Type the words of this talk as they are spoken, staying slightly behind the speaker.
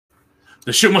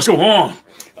The show must go on.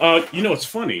 It's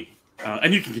funny,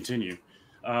 and you can continue.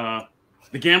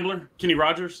 The Gambler, Kenny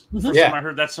Rogers. The first time I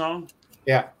heard that song,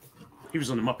 he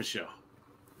was on the Muppet Show.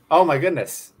 Oh my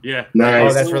goodness! Yeah,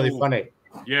 nice. Oh, that's really funny.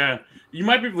 Yeah, you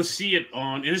might be able to see it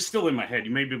on. It is still in my head.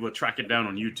 You may be able to track it down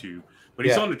on YouTube. But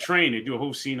he's on the train. They do a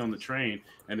whole scene on the train,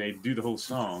 and they do the whole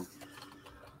song.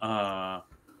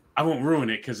 I won't ruin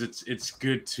it because it's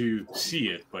good to see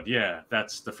it. But yeah,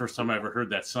 that's the first time I ever heard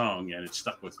that song, and it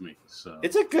stuck with me. So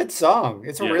it's a good song.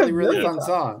 It's a really fun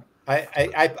song.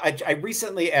 I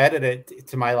recently added it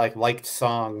to my liked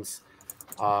songs,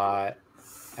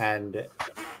 and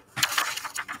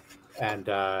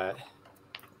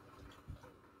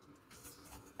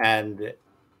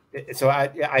so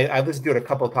I listened to it a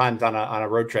couple of times on a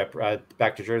road trip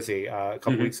back to Jersey a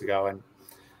couple weeks ago, and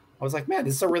I was like, man,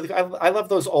 this is a really. I love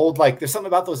those old there's something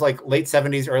about those late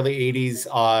 70s, early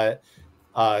 80s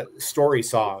story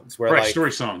songs where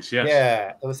story songs, yes.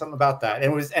 Yeah, there was something about that,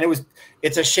 and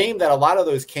it's a shame that a lot of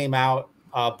those came out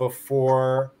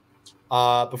before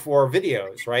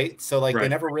videos, right? So they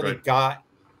never really got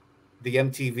the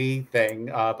MTV thing,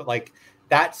 but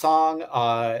that song,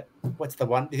 what's the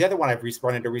one? The other one I've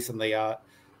run into recently,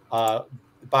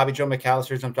 Bobby Joe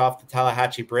McAllister jumped off the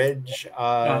Tallahatchie Bridge.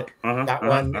 That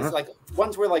one is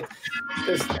ones where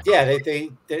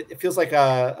it feels like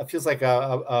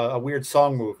a weird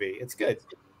song movie. It's good.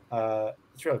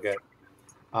 It's real good.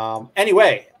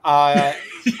 Anyway, gotta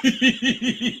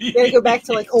go back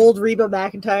to old Reba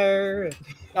McEntire.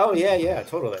 Oh yeah,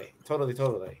 totally.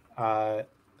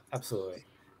 Absolutely.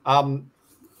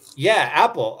 Yeah,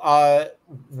 Apple.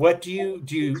 What do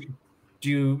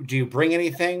you bring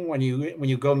anything when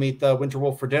you go meet the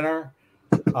Winterwolf for dinner?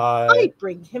 I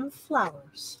bring him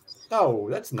flowers. Oh,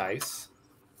 that's nice.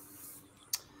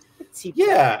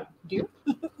 Yeah,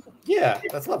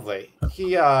 that's lovely.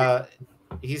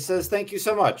 He says thank you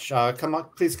so much. Come on,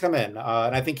 please come in.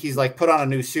 And I think he's put on a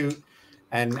new suit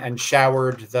and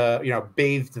showered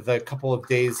bathed the couple of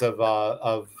days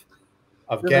of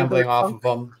gambling off of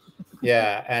them.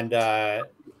 Yeah, and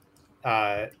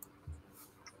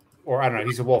or I don't know,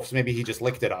 he's a wolf, so maybe he just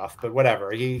licked it off, but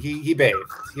whatever. He bathed.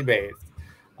 He did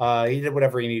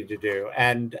whatever he needed to do.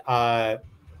 And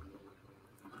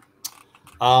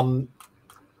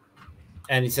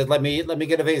he said, let me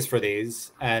get a vase for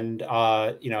these. And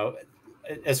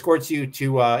escorts you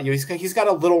to he's got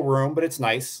a little room, but it's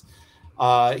nice.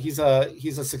 He's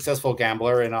a successful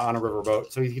gambler on a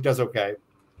riverboat, so he does okay.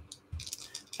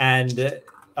 And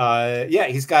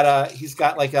he's got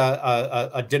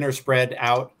a dinner spread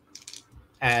out,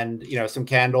 and some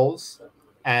candles,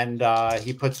 and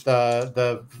he puts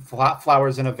the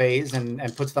flowers in a vase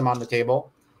and puts them on the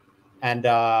table, and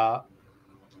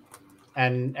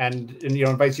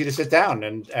invites you to sit down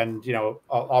and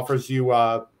offers you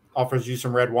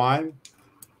some red wine,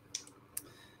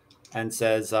 and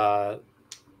says,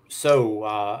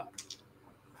 so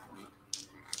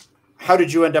how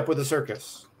did you end up with a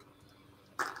circus?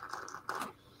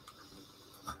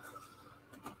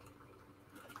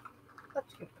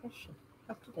 That's a good question.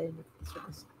 How did I end up with a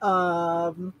circus?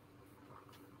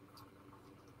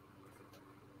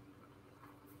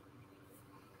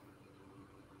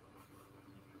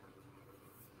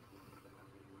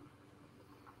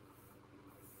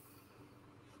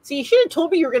 See, you should have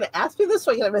told me you were going to ask me this,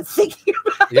 so I've been thinking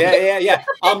about it. Yeah.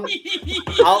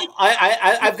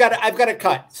 I've got a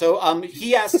cut. So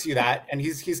he asks you that, and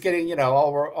he's getting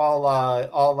enough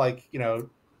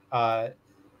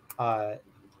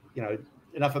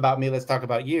about me. Let's talk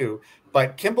about you.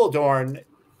 But Kimball Dorn,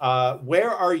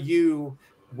 where are you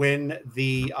when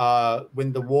the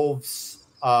wolves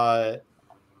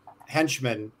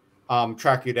henchmen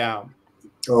track you down?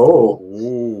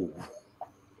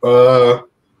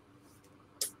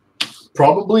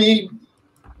 Probably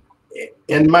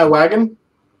in my wagon.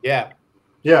 Yeah.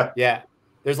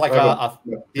 There's a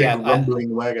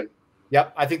rumbling wagon.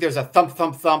 Yep. I think there's a thump,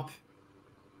 thump, thump,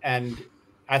 and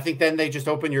I think then they just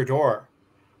open your door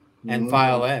and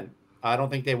file in. I don't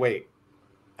think they wait.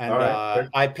 And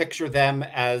I picture them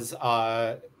as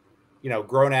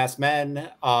grown ass men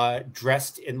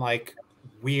dressed in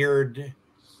weird,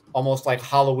 almost like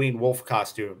Halloween wolf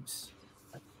costumes.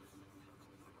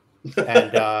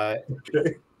 And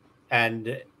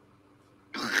and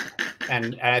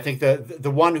I think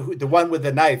the one with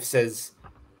the knife says,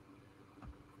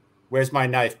 "Where's my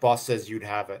knife? Boss says you'd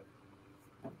have it."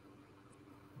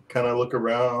 Kind of look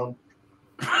around.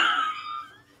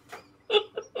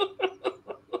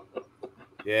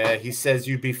 Yeah, he says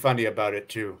you'd be funny about it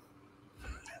too.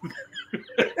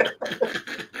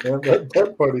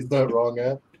 That part is not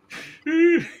wrong,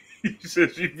 He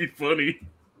says you'd be funny.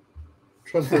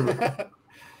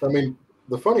 I mean,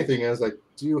 the funny thing is, I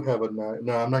do have a knife.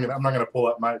 No, I'm not gonna pull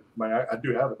out my. I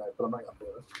do have a knife, but I'm not gonna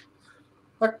pull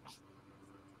it.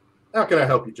 How can I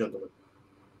help you, gentlemen?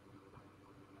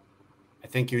 I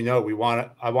think you know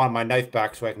I want my knife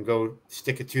back so I can go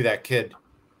stick it to that kid.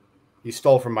 You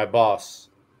stole from my boss.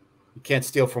 You can't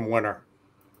steal from Winter.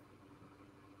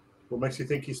 What makes you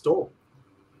think he stole?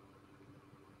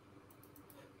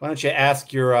 Why don't you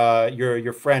ask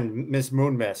your friend Miss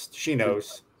Moonmist? She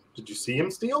knows. Did you see him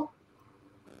steal?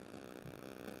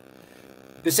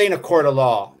 This ain't a court of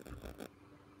law.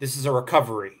 This is a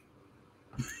recovery.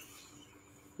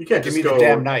 You can't Give just me go. The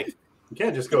damn knife. You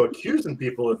can't just go accusing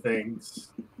people of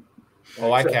things.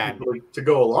 Oh, I can. To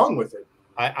go along with it.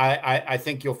 I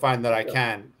think you'll find that I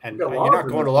can. And you're not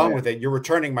going along with it. You're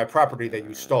returning my property that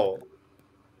you stole.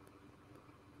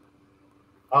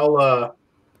 I'll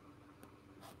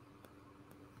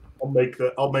make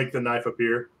the knife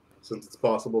appear, since it's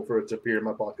possible for it to appear in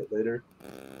my pocket later.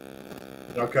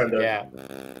 I'll kind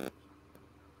of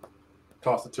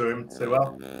toss it to him and say,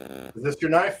 well, is this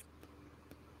your knife?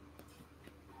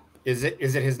 Is it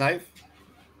his knife?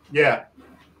 Yeah.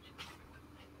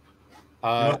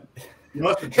 You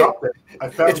must have dropped it. I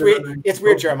found it's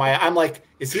weird, Jeremiah. I'm like,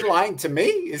 is he lying to me?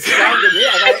 Is he lying to me?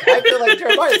 I feel like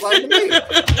Jeremiah's lying to me.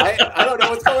 I don't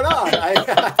know what's going on.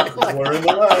 We're in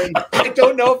the line. I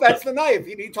don't know if that's the knife.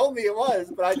 He told me it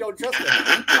was, but I don't trust him.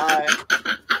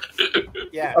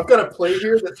 Yeah. I've got a play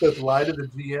here that says "Lie to the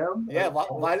GM." Yeah,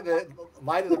 lie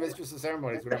to the mistress of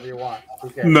ceremonies, whatever you want.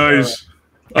 Okay. Nice.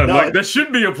 That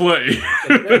should be a play.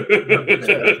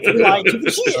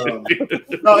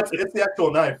 No, it's the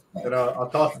actual knife, and I'll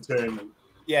toss it to him. And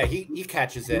yeah, he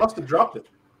catches it. He must have dropped it.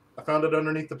 I found it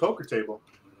underneath the poker table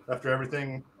after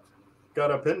everything got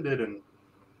upended and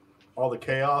all the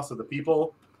chaos of the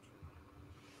people.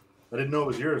 I didn't know it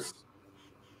was yours.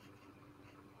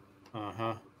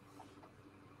 Uh-huh.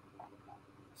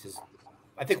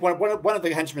 I think one of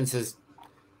the henchmen says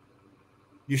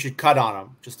you should cut on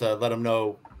him just to let him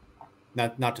know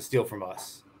not to steal from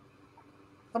us.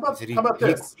 How about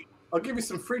this? I'll give you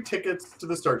some free tickets to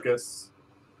the circus.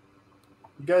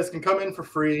 You guys can come in for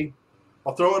free.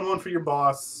 I'll throw in one for your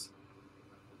boss.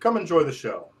 Come enjoy the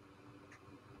show.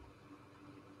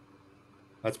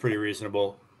 That's pretty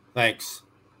reasonable. Thanks.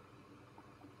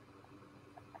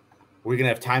 We're gonna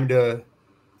have time to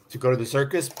go to the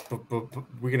circus, but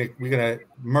we're gonna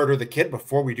murder the kid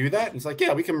before we do that. And he's like,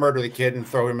 yeah, we can murder the kid and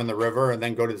throw him in the river and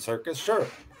then go to the circus. Sure.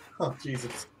 Oh,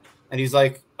 Jesus. And he's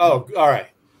like, oh, all right,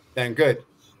 then good.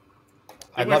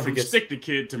 I'd love to stick the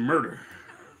kid to murder.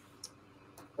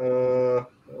 Oh,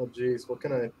 geez, what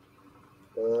can I?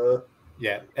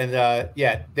 Yeah, and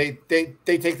they take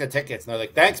the tickets and they're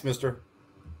like, thanks, mister.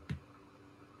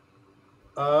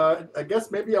 I guess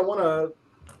maybe I want to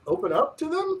open up to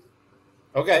them.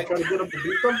 Okay. Try to get them to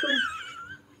do something.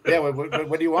 Yeah.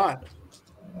 What do you want?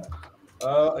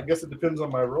 I guess it depends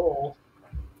on my roll.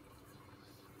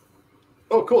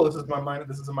 Oh, cool! This is a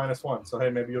 -1. So hey,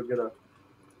 maybe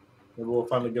we'll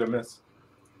finally get a miss.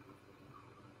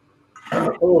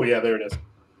 Oh yeah, there it is.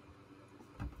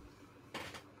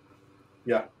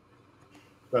 Yeah,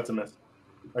 that's a miss.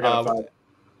 I got a 5.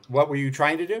 What were you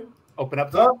trying to do? Open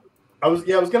up? I was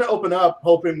going to open up,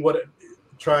 hoping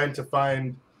trying to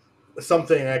find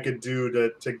something I could do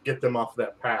to get them off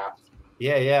that path.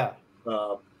 Yeah.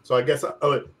 So I guess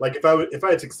like if I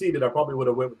had succeeded, I probably would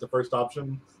have went with the first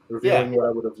option, revealing what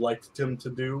I would have liked Tim to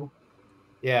do.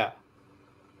 Yeah.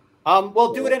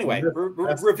 Well, do it anyway.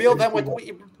 Reveal them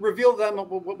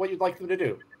what you'd like them to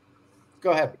do.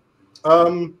 Go ahead.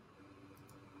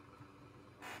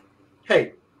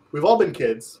 Hey, we've all been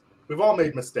kids. We've all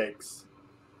made mistakes.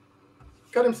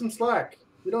 Cut him some slack.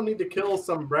 You don't need to kill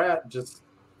some brat just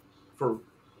for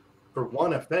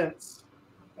one offense.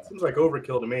 Seems like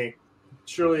overkill to me.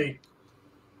 Surely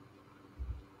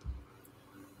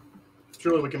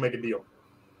we can make a deal.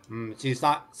 See, it's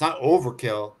not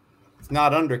overkill. It's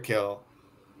not underkill.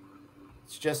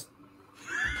 It's just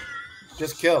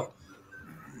kill.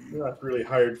 You're not really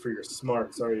hired for your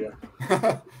smarts, are you?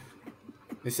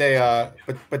 They say,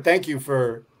 but thank you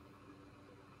for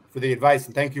the advice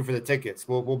and thank you for the tickets.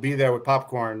 We'll be there with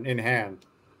popcorn in hand.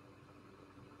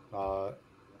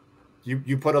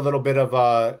 You put a little bit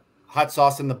of hot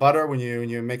sauce in the butter when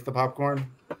you make the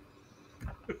popcorn?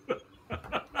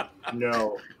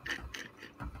 No.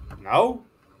 No?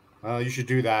 You should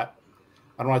do that.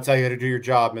 I don't want to tell you how to do your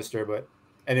job, mister, but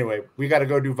anyway, we got to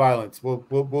go do violence.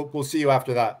 We'll see you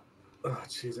after that. Oh,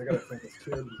 jeez, I gotta think this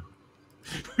kid.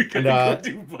 We gotta go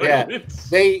do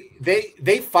violence. Yeah,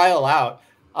 they file out.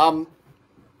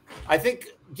 I think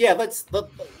yeah, let's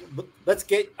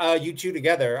get you two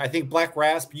together. I think Black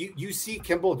Rasp, you see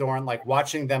Kimbledorn like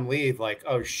watching them leave, like,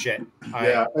 oh shit.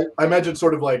 I imagine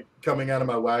sort of like coming out of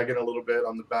my wagon a little bit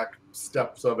on the back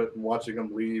steps of it and watching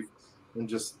them leave and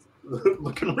just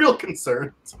looking real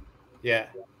concerned. Yeah.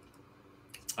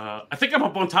 I think I'm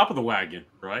up on top of the wagon,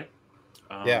 right?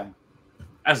 Yeah.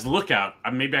 As the lookout,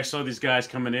 maybe I saw these guys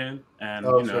coming in, and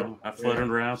I fluttered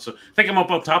around. So I think I'm up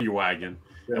on top of your wagon,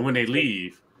 and when they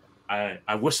leave,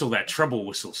 I whistle that treble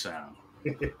whistle sound.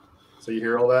 So you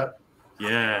hear all that?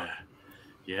 Yeah.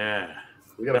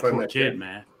 We gotta find that kid,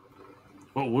 man.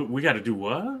 Well, we got to do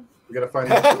what? We gotta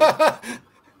find that kid.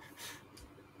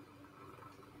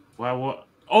 Well, what?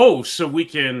 Oh, so we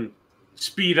can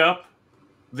speed up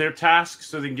their tasks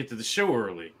so they can get to the show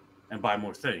early and buy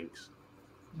more things.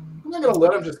 I'm not gonna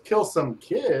let him just kill some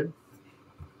kid.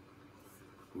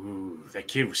 Ooh, that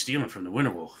kid was stealing from the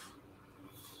Winter Wolf.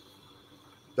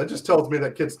 That just tells me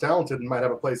that kid's talented and might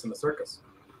have a place in the circus.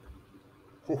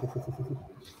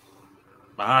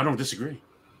 I don't disagree.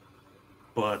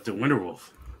 But the Winter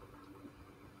Wolf.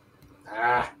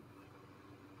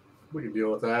 We can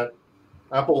deal with that.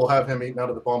 Apple will have him eaten out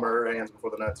of the palm of her hands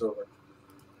before the night's over.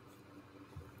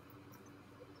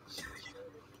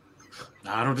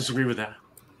 I don't disagree with that.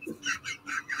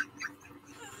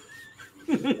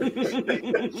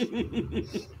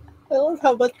 I love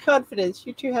how much confidence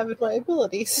you two have in my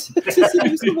abilities to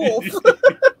seduce the wolf.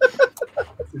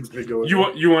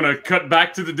 You want to cut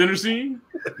back to the dinner scene?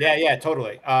 Yeah,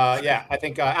 totally. Yeah, I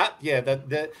think I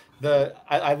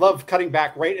love cutting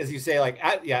back right as you say, like,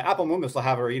 Apple Moon will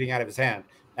have her eating out of his hand,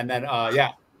 and then the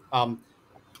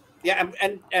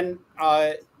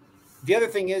other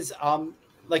thing is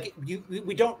like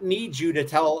we don't need you to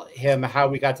tell him how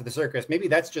we got to the circus. Maybe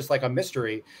that's just like a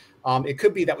mystery. It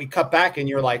could be that we cut back and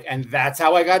you're like, and that's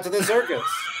how I got to the circus.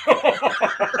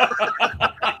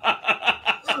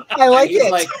 I like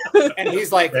it. And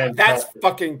he's like, that's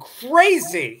fucking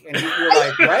crazy. And you're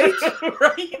like, right?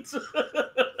 Right?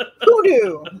 Who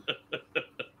knew?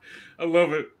 I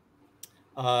love it.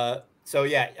 So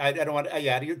yeah, I don't want.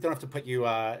 You don't have to put you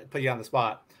on the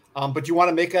spot. But you want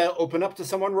to make a open up to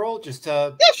someone roll just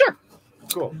to? Yeah, sure.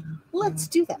 Cool. Let's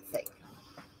do that thing.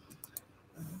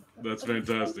 That's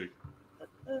fantastic.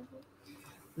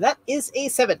 That is a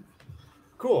 7.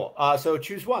 Cool. So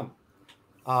choose one.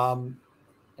 And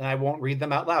I won't read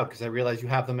them out loud because I realize you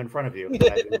have them in front of you.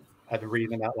 I've been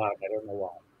reading them out loud. I don't know why.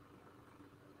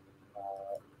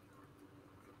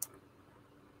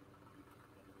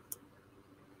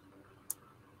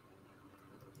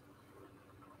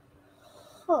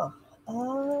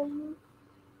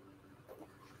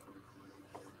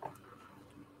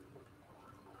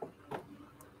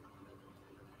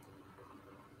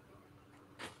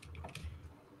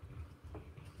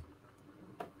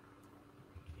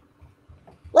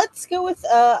 Let's go with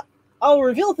I'll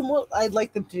reveal them what I'd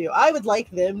like them to do. I would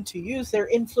like them to use their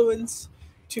influence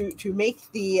to make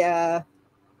the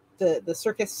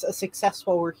circus a success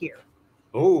while we're here.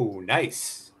 Oh,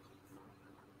 nice.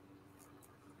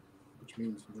 Which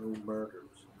means no murders.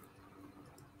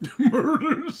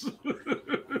 Murders?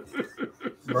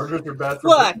 Murders are bad for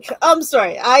Look, I'm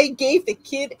sorry. I gave the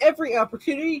kid every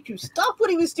opportunity to stop what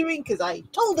he was doing because I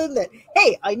told him that,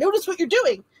 hey, I noticed what you're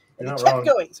doing. And he kept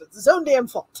going, so it's his own damn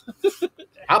fault.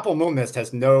 Apple Moon Mist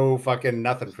has no fucking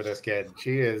nothing for this kid.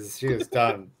 She is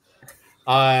done.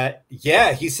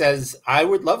 Yeah, he says, I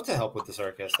would love to help with the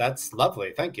circus. That's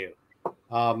lovely. Thank you.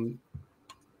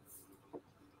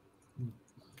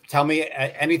 Tell me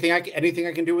anything I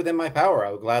can do within my power.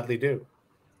 I would gladly do.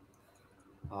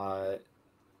 You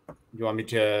want me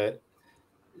to?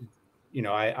 You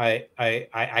know,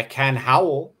 I can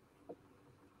howl.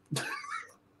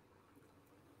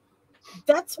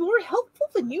 That's more helpful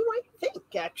than you might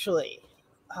think, actually.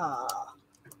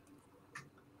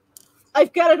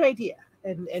 I've got an idea.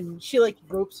 And she like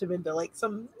ropes him into like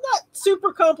some not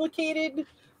super complicated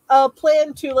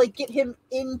plan to like get him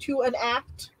into an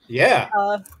act. Yeah.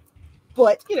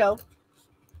 But you know,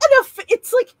 enough.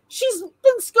 It's like she's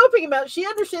been scoping him out. She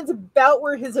understands about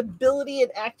where his ability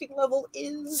and acting level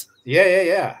is.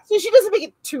 Yeah. So she doesn't make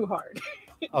it too hard.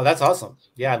 Oh, that's awesome.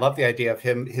 Yeah, I love the idea of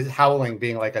his howling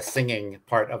being like a singing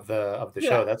part of the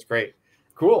show. That's great.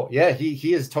 Cool. Yeah,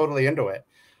 he is totally into it.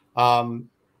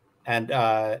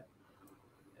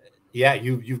 Yeah,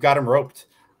 you've got him roped.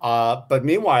 But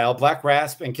meanwhile, Black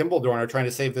Rasp and Kimbledorn are trying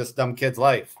to save this dumb kid's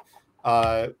life.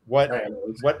 What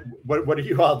are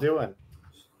you all doing?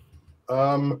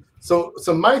 So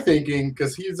my thinking,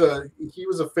 because he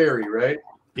was a fairy, right?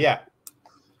 Yeah.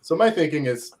 So my thinking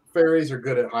is fairies are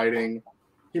good at hiding.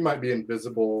 He might be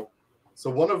invisible. So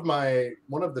one of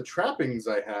the trappings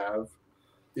I have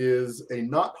is a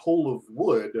knot hole of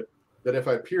wood that if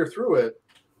I peer through it,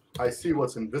 I see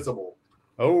what's invisible.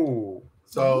 Oh.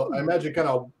 So I imagine kind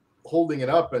of holding it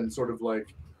up and sort of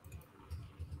like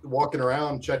walking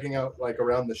around, checking out like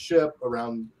around the ship,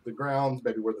 around the grounds,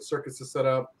 maybe where the circus is set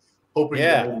up, hoping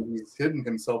that maybe he's hidden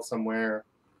himself somewhere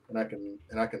and I can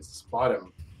spot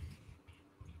him.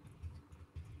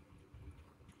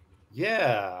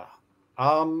 Yeah.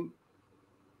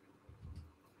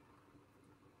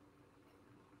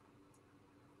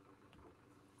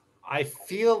 I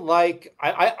feel like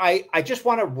I just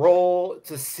want to roll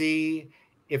to see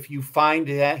if you find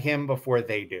him before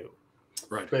they do.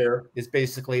 Right. Fair. Is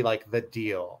basically like the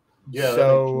deal. Yeah.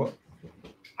 So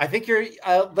I think you're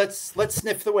let's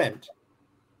sniff the wind.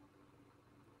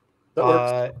 That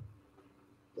works.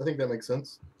 I think that makes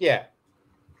sense. Yeah.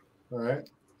 All right.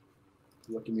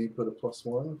 Lucky me, put a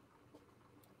 +1.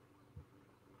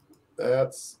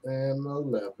 That's an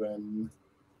 11.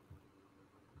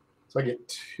 So I get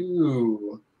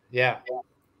 2. Yeah.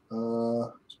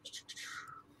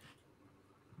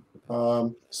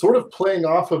 Sort of playing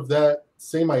off of that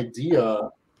same idea,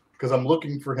 because I'm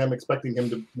looking for him, expecting him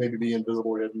to maybe be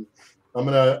invisible hidden. I'm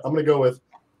gonna go with,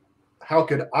 how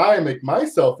could I make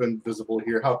myself invisible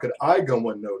here? How could I go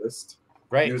unnoticed?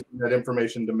 Right. Using that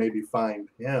information to maybe find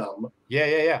him.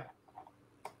 Yeah.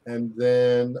 And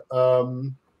then I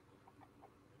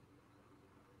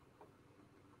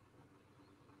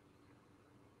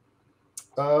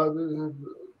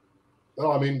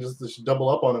mean, just double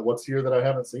up on it. What's here that I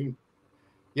haven't seen?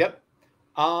 Yep.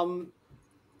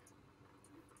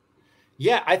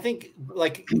 Yeah, I think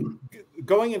like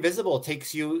going invisible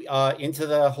takes you into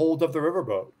the hold of the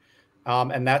riverboat.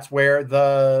 And that's where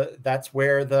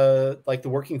the like the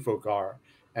working folk are,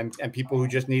 and people who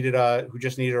just needed a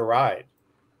ride.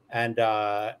 And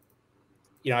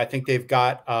you know, I think they've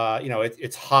got you know,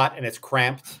 it's hot and it's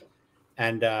cramped,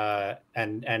 and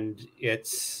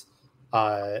it's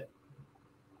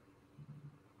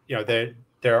you know,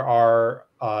 there are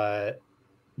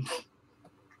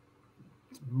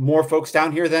more folks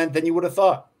down here than you would have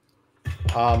thought.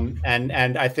 And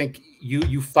I think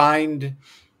you find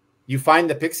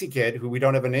the pixie kid, who we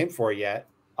don't have a name for yet.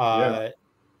 I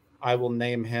will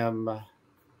name him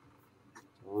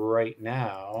right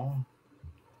now.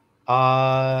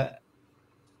 I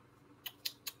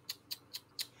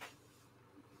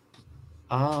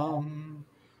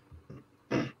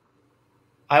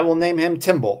will name him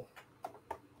Timble.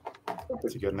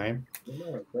 That's a good name.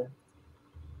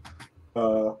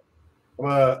 I'm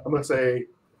gonna say,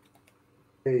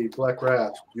 hey, Black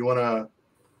Rat, you wanna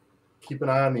keep an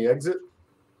eye on the exit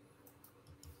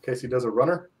in case he does a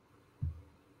runner?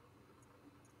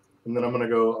 And then I'll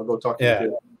go talk to the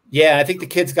kid. Yeah, I think the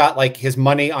kid's got like his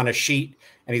money on a sheet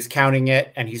and he's counting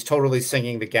it, and he's totally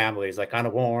singing the gambler. He's like, on a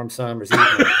warm summer's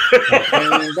evening,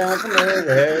 I came down from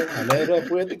nowhere, I met up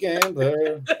with the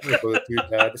gambler. We both too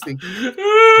tired to sleep.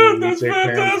 That's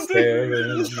fantastic.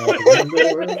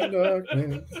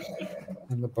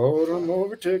 And the boredom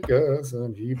overtook us,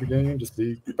 and he began to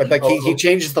speak. But like he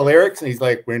changes the lyrics, and he's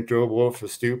like, "Winter wolf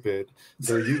is stupid,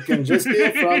 so you can just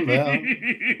steal from them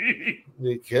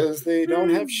because they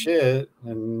don't have shit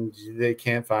and they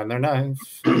can't find their knife."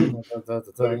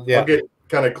 Yeah. I'll get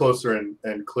kind of closer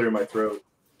and clear my throat.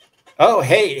 Oh,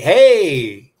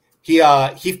 hey! He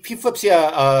flips you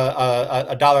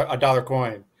a dollar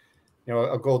coin, you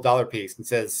know, a gold dollar piece, and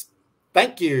says,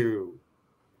 "Thank you."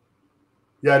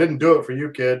 Yeah, I didn't do it for you,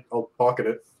 kid. I'll pocket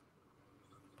it.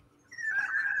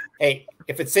 Hey,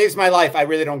 if it saves my life, I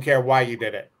really don't care why you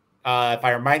did it. If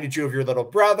I reminded you of your little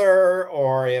brother,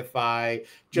 or if I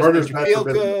just made you feel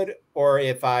good, or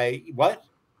if I what?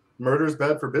 Murder's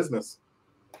bad for business.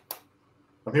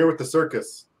 I'm here with the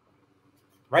circus,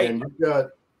 right? And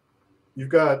you've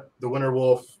got the Winter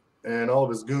Wolf and all of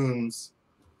his goons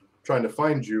trying to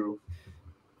find you,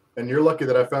 and you're lucky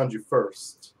that I found you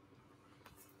first.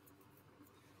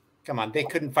 Come on, they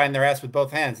couldn't find their ass with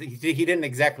both hands. He didn't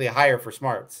exactly hire for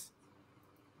smarts.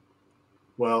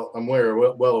 Well, I'm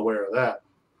well aware of that,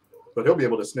 but he'll be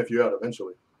able to sniff you out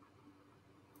eventually.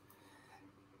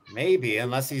 Maybe,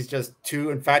 unless he's just too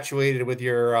infatuated with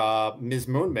your Ms.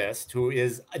 Moonmist, who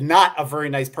is not a very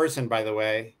nice person, by the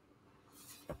way.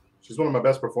 She's one of my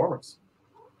best performers.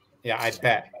 Yeah, I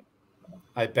bet.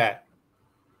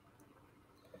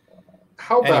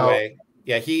 How about? Anyway,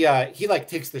 yeah, he like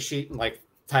takes the sheet and like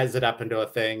ties it up into a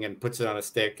thing and puts it on a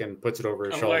stick and puts it over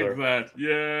his shoulder. Like that,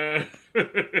 yeah.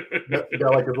 You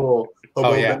got like a little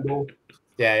hobo bindle.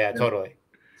 Yeah, totally.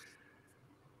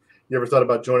 You ever thought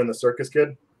about joining the circus,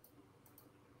 kid?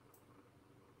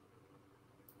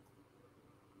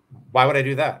 Why would I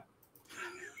do that?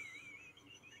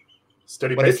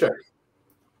 Steady paycheck.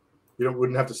 You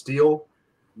wouldn't have to steal,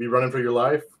 be running for your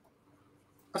life.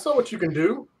 I saw what you can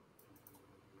do.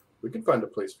 We can find a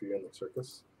place for you in the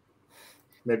circus.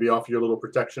 Maybe offer you a little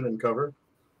protection and cover.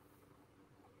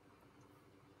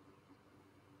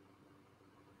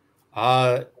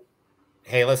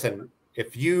 Hey, listen,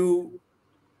 if you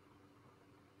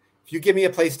give me a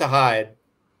place to hide,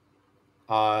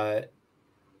 I'll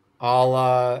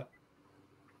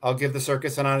give the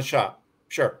circus an honest shot.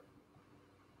 Sure.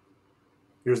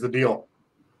 Here's the deal.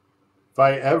 If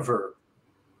I ever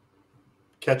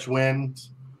catch wind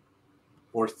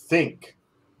or think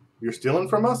you're stealing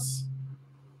from us,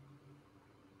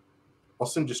 I'll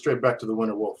send you straight back to the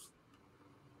Winter Wolf.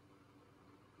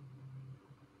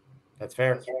 That's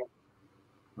fair. All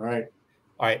right.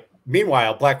 All right.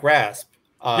 Meanwhile, Black Rasp.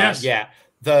 Yes. Yeah.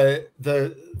 The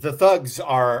thugs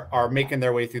are making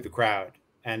their way through the crowd,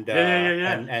 and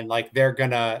and like they're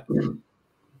gonna,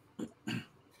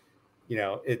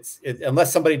 it's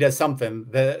unless somebody does something,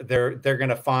 they're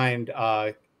gonna find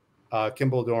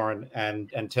Kimball Dorn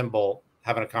and Timble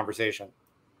having a conversation.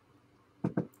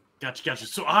 Gotcha.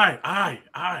 So I'm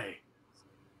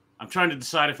trying to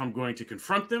decide if I'm going to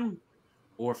confront them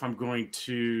or if I'm going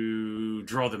to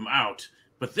draw them out.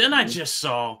 But then I just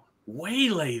saw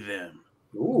waylay them.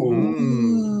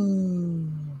 Ooh.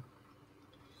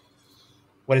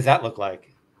 What does that look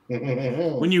like?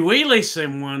 When you waylay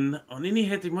someone, on any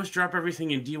hit, they must drop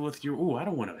everything and deal with your. Oh, I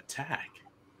don't want to attack.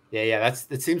 Yeah.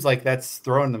 It seems like that's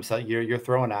throwing themselves. You're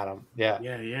throwing at them. Yeah.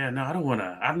 Yeah. No, I don't want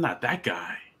to. I'm not that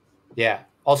guy. Yeah.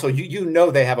 Also, you know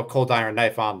they have a cold iron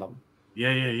knife on them.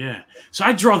 Yeah. So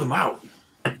I draw them out.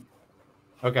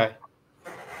 Okay.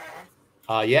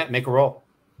 Yeah. Make a roll.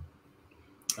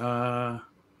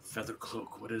 Feather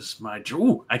cloak. What is my?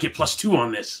 Ooh, I get +2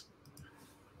 on this.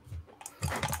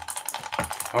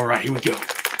 All right, here we go.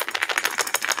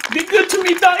 Be good to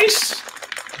me, dice.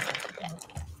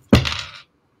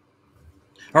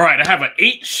 All right, I have an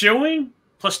 8 showing.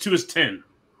 +2 is 10.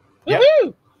 Yep.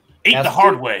 8 the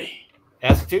hard way.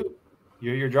 Ask 2.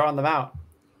 You're drawing them out.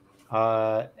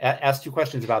 Ask 2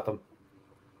 questions about them.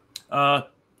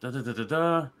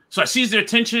 So I seize their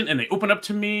attention and they open up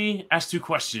to me, ask 2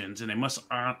 questions, and they must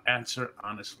answer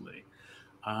honestly.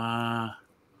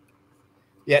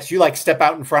 Yes, you like step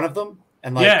out in front of them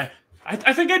and like. Yeah,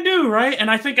 I think I do, right?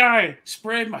 And I think I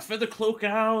spread my feather cloak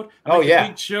out. Yeah,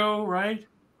 big show, right?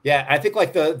 Yeah, I think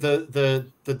like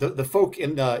the folk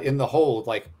in the hold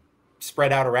like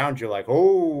spread out around you, like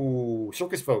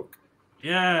circus folk.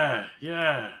 Yeah.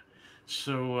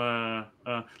 So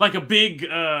like a big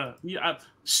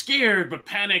scared but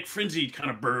panic frenzied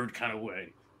kind of bird kind of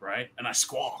way, right? And I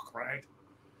squawk, right?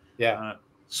 Yeah.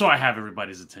 So I have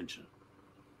everybody's attention.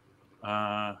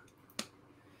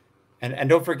 And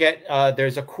don't forget,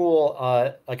 there's a cool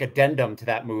like addendum to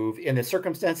that move. In the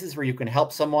circumstances where you can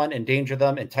help someone, endanger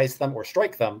them, entice them, or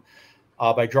strike them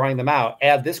by drawing them out,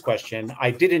 add this question: I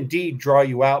did indeed draw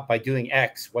you out by doing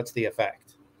X. What's the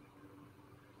effect?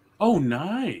 Oh,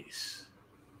 nice.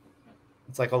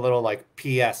 It's like a little like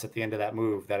PS at the end of that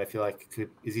move that I feel like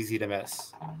is easy to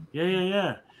miss.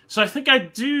 Yeah. So I think I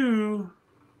do.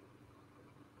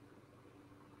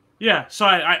 Yeah, so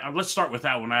I let's start with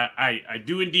that one. I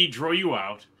do indeed draw you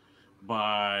out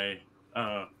by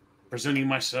presenting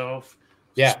myself,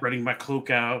 spreading my cloak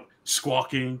out,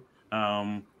 squawking.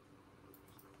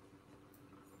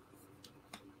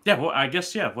 Yeah, well, I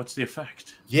guess, what's the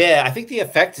effect? Yeah, I think the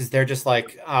effect is they're just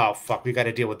like, oh, fuck, we got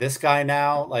to deal with this guy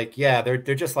now. Like, yeah, they're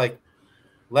just like,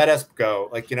 let us go.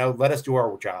 Like, let us do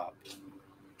our job.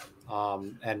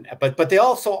 But they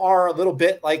also are a little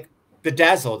bit like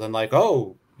bedazzled and like,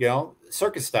 oh,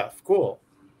 circus stuff. Cool.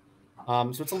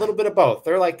 So it's a little bit of both.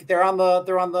 They're on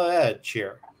the edge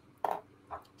here.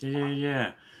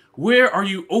 Yeah. Where are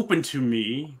you open to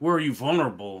me? Where are you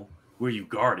vulnerable? Where are you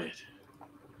guarded?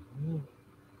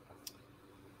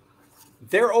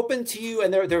 They're open to you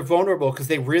and they're vulnerable because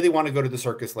they really want to go to the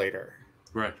circus later.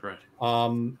 Right.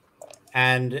 And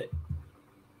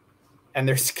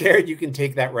they're scared you can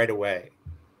take that right away.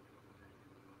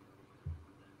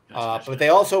 But they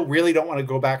also really don't want to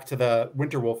go back to the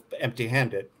Winter Wolf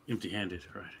empty-handed. Right.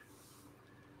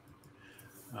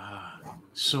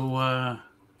 So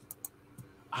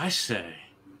I say,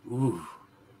 ooh,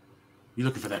 you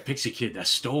looking for that pixie kid that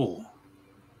stole?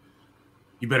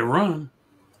 You better run.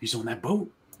 He's on that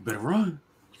boat. You better run.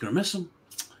 You're gonna miss him.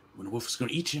 Winter Wolf is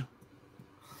gonna eat you.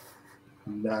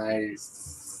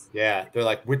 Nice. Yeah, they're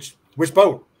like, which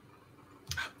boat?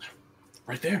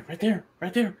 Right there.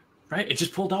 Right, it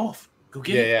just pulled off. Go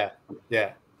get it.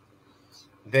 Yeah.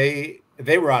 They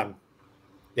run.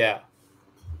 Yeah.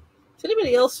 Does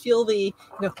anybody else feel the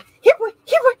here boy,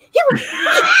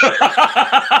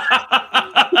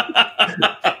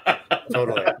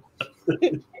 Totally.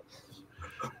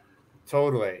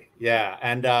 Totally. Yeah.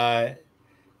 And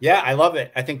yeah, I love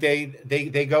it. I think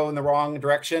they go in the wrong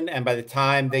direction, and by the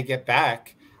time they get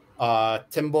back,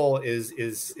 Timble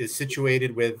is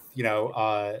situated with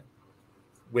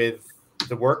with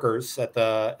the workers at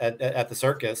the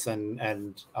circus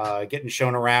and getting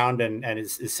shown around and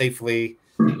is safely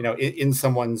in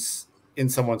someone's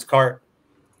cart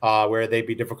where they'd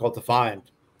be difficult to find.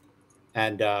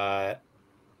 And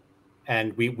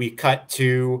we cut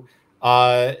to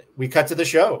the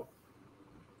show.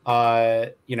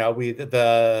 The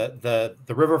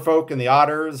river folk and the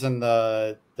otters and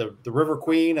the river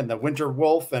queen and the winter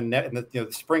wolf and the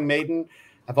spring maiden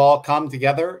have all come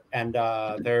together, and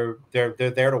they're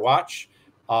there to watch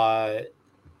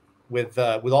with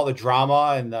all the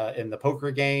drama in the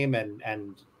poker game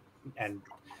and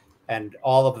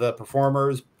all of the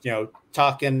performers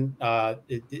talking.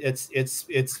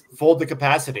 It's full to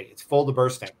capacity. It's full to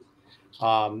bursting.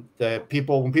 When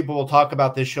people will talk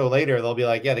about this show later, they'll be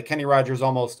like, yeah, the Kenny Rogers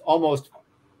almost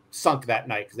sunk that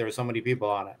night because there were so many people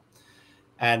on it.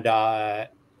 And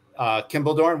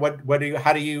Kimball Dorn,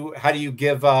 how do you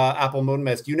give Apple Moon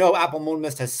Mist? Apple Moon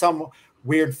Mist has some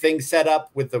weird thing set up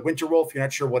with the Winter Wolf. You're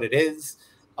not sure what it is,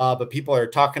 but people are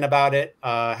talking about it.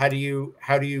 How do you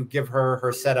give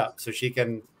her setup so she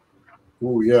can?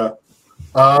 Oh yeah,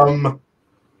 I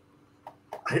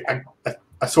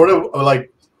sort of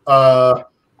like.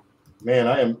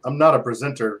 Man, I'm not a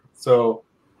presenter, so,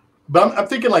 but I'm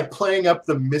thinking like playing up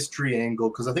the mystery angle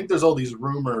because I think there's all these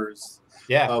rumors,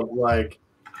 of like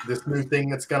this new thing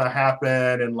that's gonna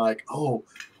happen, and like, oh,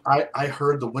 I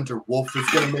heard the Winter Wolf is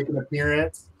gonna make an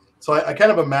appearance, so I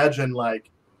kind of imagine like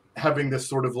having this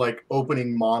sort of like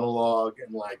opening monologue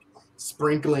and like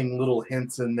sprinkling little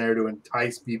hints in there to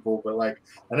entice people, but like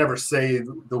I never say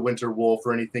the Winter Wolf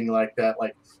or anything like that.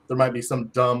 Like there might be some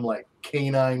dumb like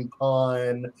canine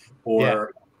pun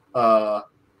or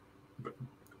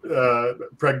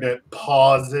pregnant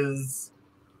pauses.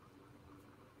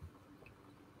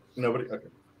 Nobody. Okay.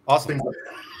 Awesome. Like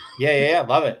yeah.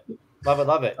 Love it.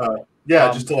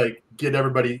 Just to like get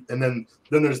everybody, and then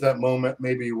there's that moment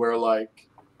maybe where like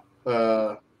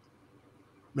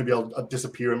maybe I'll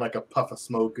disappear in like a puff of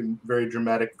smoke in very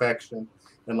dramatic fashion,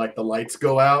 and like the lights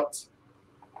go out,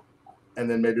 and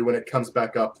then maybe when it comes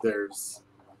back up, there's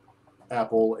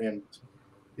Apple and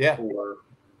or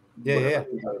yeah.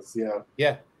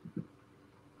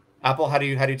 Apple, how do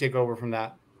you take over from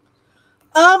that?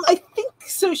 I think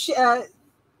so. She's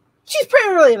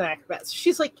primarily an acrobat. So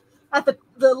she's like at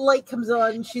the light comes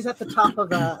on. She's at the top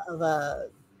of a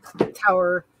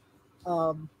tower.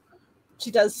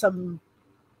 She does some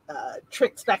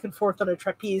tricks back and forth on a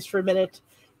trapeze for a minute,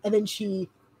 and then she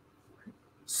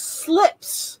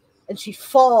slips and she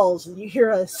falls, and you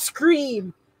hear a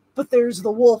scream. But there's the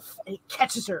wolf, and he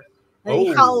catches her, and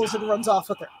he howls and runs off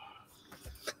with her.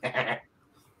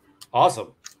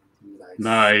 Awesome.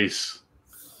 Nice.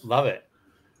 Love it.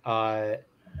 That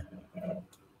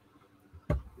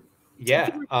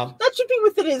should be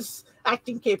within his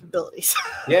acting capabilities.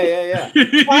 Yeah.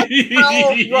 I'll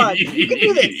run. You can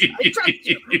do this. I trust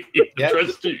you.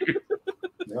 Trust you.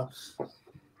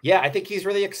 Yeah, I think he's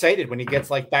really excited when he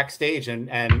gets like backstage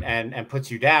and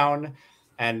puts you down.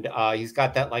 And he's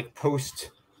got that like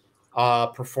post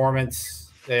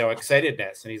performance,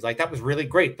 excitedness, and he's like, "That was really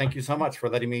great. Thank you so much for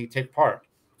letting me take part.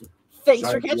 Thanks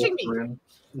for catching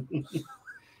me."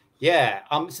 Yeah.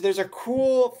 So there's a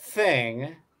cool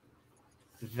thing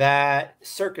that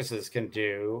circuses can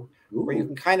do where you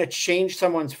can kind of change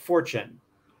someone's fortune.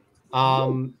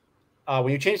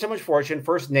 When you change someone's fortune,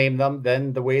 first name them,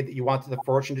 then the way that you want the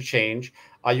fortune to change.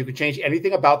 You can change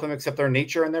anything about them except their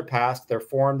nature and their past, their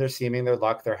form, their seeming, their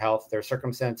luck, their health, their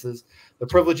circumstances, the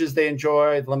privileges they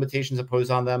enjoy, the limitations imposed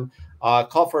on them.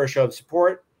 Call for a show of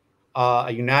support.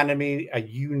 A unanimity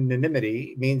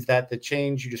means that the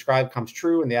change you describe comes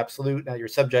true in the absolute. Now your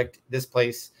subject, this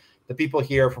place, the people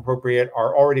here, if appropriate,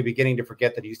 are already beginning to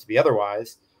forget that it used to be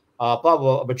otherwise. Blah,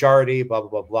 blah, a majority, blah, blah,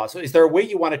 blah, blah. So is there a way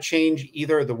you want to change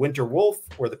either the Winter Wolf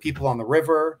or the people on the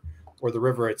river or the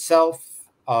river itself?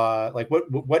 Like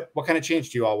what kind of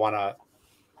change do you all want to?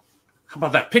 How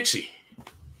about that pixie?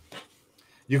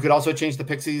 You could also change the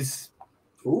pixies.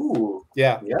 Ooh.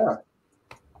 Yeah.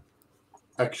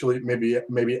 Actually,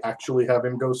 maybe actually have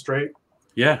him go straight.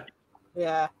 Yeah.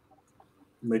 Yeah.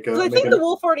 I think the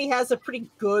wolf already has a pretty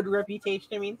good reputation.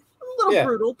 I mean, a little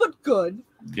brutal, but good.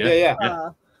 Yeah.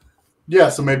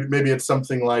 So maybe it's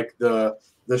something like the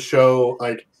show.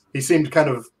 Like he seemed kind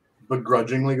of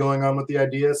begrudgingly going on with the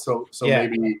idea. So Yeah.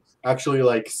 maybe actually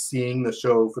like seeing the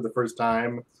show for the first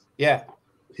time, Yeah.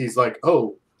 he's like,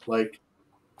 oh, like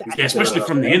Yeah, especially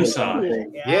from the inside.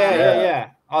 Yeah.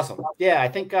 Awesome. Yeah, I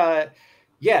think I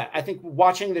think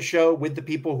watching the show with the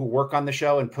people who work on the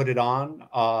show and put it on,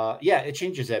 it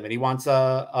changes him, and he wants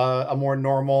a more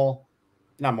normal,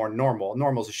 not more normal.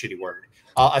 Normal is a shitty word.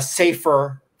 A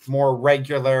safer, more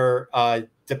regular,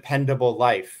 dependable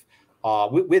life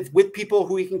with people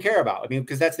who he can care about. I mean,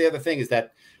 because that's the other thing is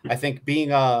that I think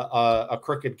being a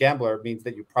crooked gambler means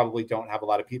that you probably don't have a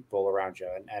lot of people around you,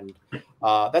 and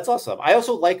that's awesome. I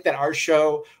also like that our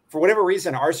show, for whatever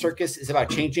reason, our circus is about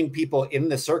changing people in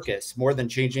the circus more than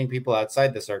changing people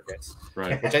outside the circus,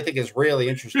 Right. which I think is really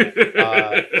interesting.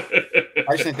 I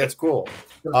just think that's cool.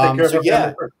 I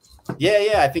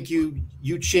think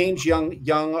you change young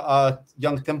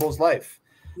Thimble's life,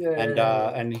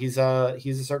 and he's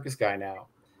a circus guy now,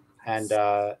 and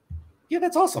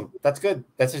that's awesome. That's good.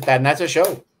 That's a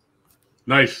show.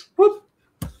 Nice. Whoop.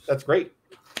 That's great.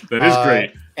 That is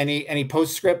great. Any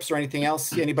postscripts or anything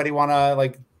else? Anybody want to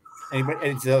like?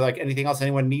 Anybody like anything else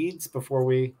anyone needs before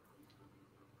we?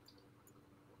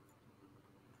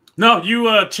 No,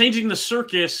 you changing the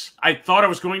circus. I thought I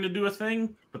was going to do a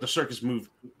thing, but the circus move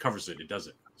covers it. It does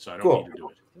it, so I don't need to do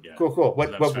it. Yeah. Cool.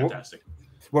 That was fantastic.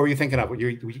 What were you thinking of? Were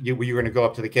you going to go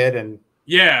up to the kid and?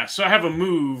 Yeah, so I have a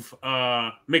move,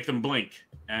 make them blink,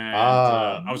 and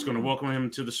I was going to welcome him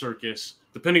to the circus.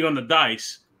 Depending on the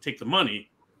dice, take the money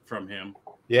from him,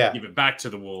 give it back to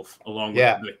the wolf along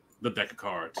with the deck of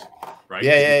cards, right?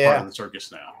 Yeah. Part of the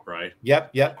circus now, right?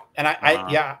 Yep. And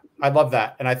I love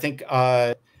that, and I think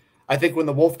when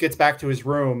the wolf gets back to his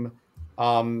room,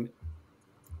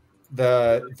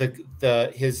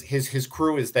 his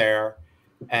crew is there.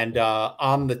 And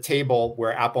on the table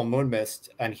where Apple Moon Mist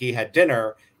and he had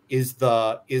dinner is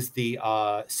the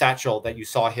satchel that you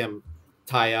saw him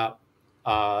tie up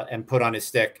and put on his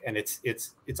stick, and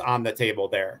it's on the table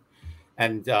there.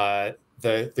 And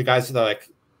the guys are like,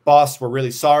 boss, we're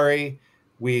really sorry.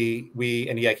 He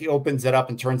opens it up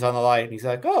and turns on the light, and he's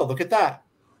like, oh, look at that.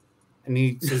 And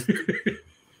he says,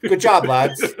 good job,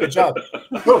 lads. Good job.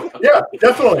 Oh, yeah,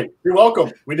 definitely. You're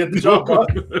welcome. We did the job.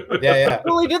 Yeah.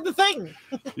 Really did the thing.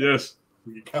 Yes.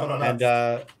 You count on and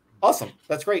us. Awesome.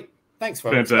 That's great. Thanks,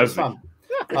 folks. Fantastic. That was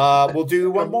fun. We'll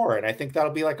do one more, and I think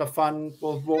that'll be like a fun.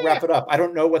 We'll wrap it up. I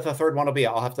don't know what the third one will be.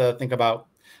 I'll have to think about.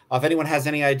 If anyone has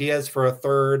any ideas for a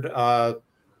third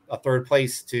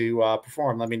place to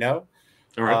perform, let me know.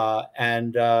 All right.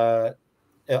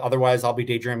 Otherwise, I'll be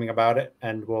daydreaming about it,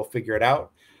 and we'll figure it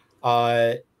out.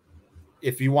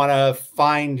 If you want to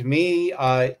find me,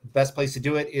 best place to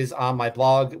do it is on my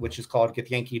blog, which is called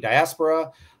Githyanki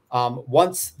Diaspora.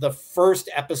 Once the first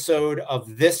episode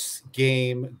of this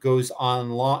game goes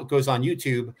on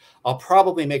YouTube, I'll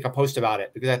probably make a post about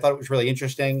it because I thought it was really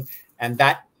interesting. And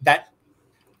that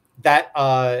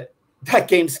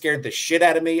game scared the shit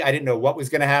out of me. I didn't know what was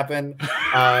going to happen.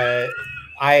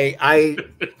 I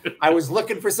was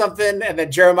looking for something, and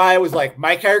then Jeremiah was like,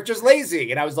 my character's lazy.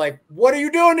 And I was like, what are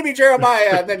you doing to me,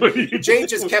 Jeremiah? And then Jay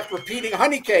just kept repeating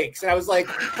honey cakes. And I was like,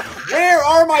 where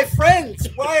are my friends?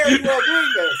 Why are you all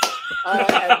doing this?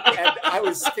 And I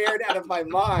was scared out of my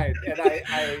mind. And I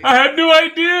had no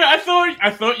idea. I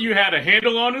thought you had a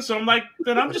handle on it. So I'm like,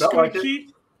 then I'm just going to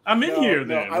keep, I'm in here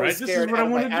then, right? This is what I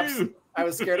want to do. I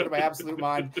was scared out of my absolute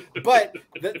mind. But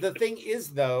the thing is,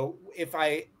 though,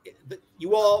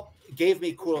 you all gave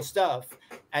me cool stuff,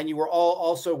 and you were all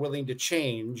also willing to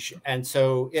change, and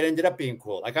so it ended up being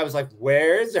cool. Like I was like,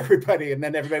 "Where's everybody?" And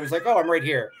then everybody was like, "Oh, I'm right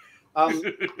here."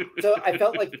 So I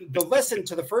felt like the lesson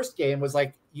to the first game was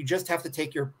like, you just have to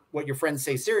take what your friends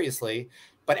say seriously,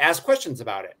 but ask questions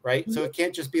about it, right? Mm-hmm. So it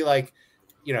can't just be like,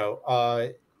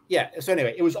 So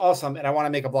anyway, it was awesome, and I want to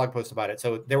make a blog post about it.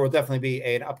 So there will definitely be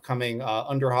an upcoming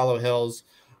Under Hollow Hills.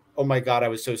 Oh my God, I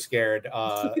was so scared.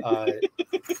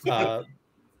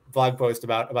 Blog post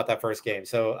about that first game.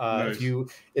 So nice.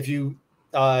 if you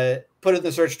put in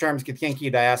the search terms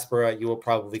Githyanki Diaspora, you will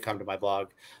probably come to my blog.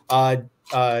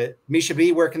 Misha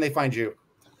B, where can they find you?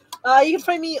 You can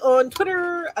find me on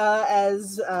Twitter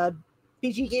as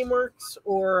BG Gameworks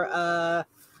or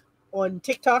on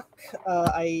TikTok.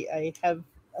 I have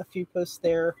a few posts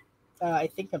there. I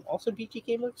think I'm also BG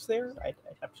Gameworks there. I'd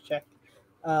have to check.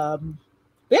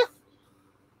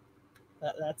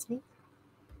 That's me.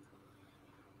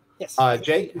 Yes.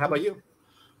 Jay, how about you?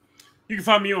 You can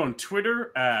find me on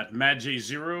Twitter at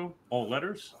MadJ0, all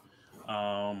letters.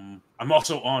 I'm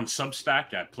also on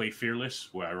Substack at Play Fearless,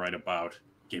 where I write about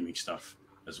gaming stuff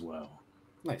as well.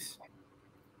 Nice.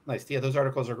 Yeah, those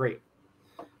articles are great.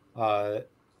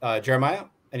 Jeremiah?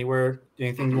 anywhere,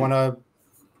 anything you want to?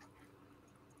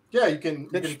 Yeah, you can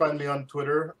find me on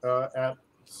Twitter at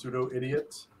pseudo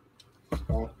idiot.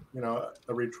 Well, I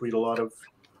retweet a lot of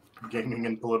gaming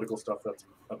and political stuff. That's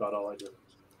about all I do.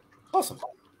 Awesome.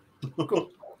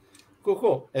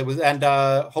 Cool. It was, and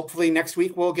hopefully next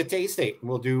week we'll get to A-State.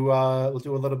 We'll do a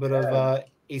little bit of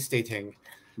A-Stating.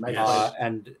 Nice.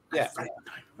 And yeah,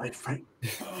 night fight.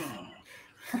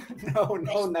 no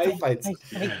knife fights.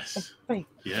 Yes.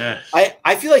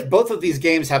 I feel like both of these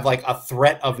games have like a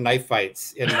threat of knife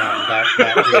fights in them.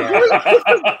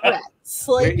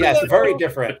 Like, yes, very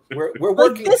different. We're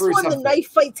working this through one. something. The knife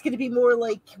fight's going to be more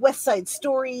like West Side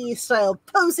Story style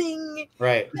posing.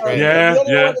 Right. Yeah, The other one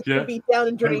is yeah. going to be down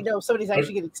and dirty. No, somebody's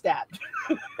actually getting stabbed.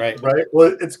 Right.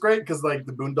 Well, it's great because like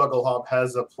the Boondoggle Hop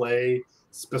has a play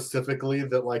specifically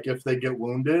that like if they get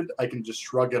wounded, I can just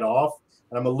shrug it off.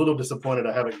 And I'm a little disappointed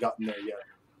I haven't gotten there yet.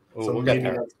 Oh, So we'll maybe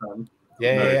get there. next time.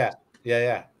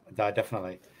 Yeah.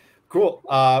 Definitely. Cool.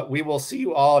 We will see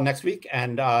you all next week,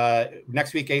 and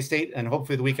next week A-State, and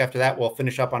hopefully the week after that we'll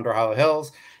finish up Under Hollow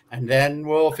Hills, and then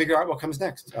we'll figure out what comes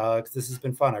next. Because this has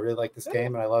been fun. I really like this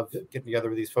game, and I love getting together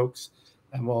with these folks,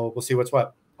 and we'll see what's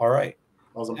what. All right.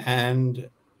 Awesome. And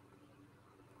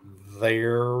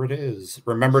there it is.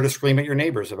 Remember to scream at your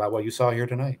neighbors about what you saw here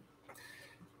tonight.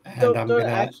 And Don't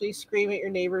actually scream at your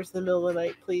neighbors in the middle of the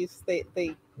night, please.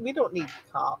 We don't need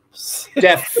cops.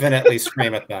 definitely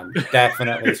scream at them.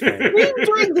 Definitely scream. Scream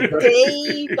during the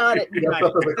day, not at night.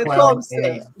 That's all I'm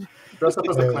saying. Dress up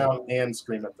as a clown and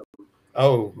scream at them.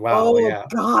 Oh wow! Oh Yeah.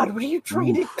 God, what are you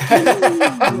trying to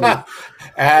do?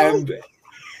 And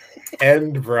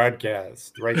end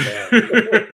broadcast right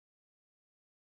there.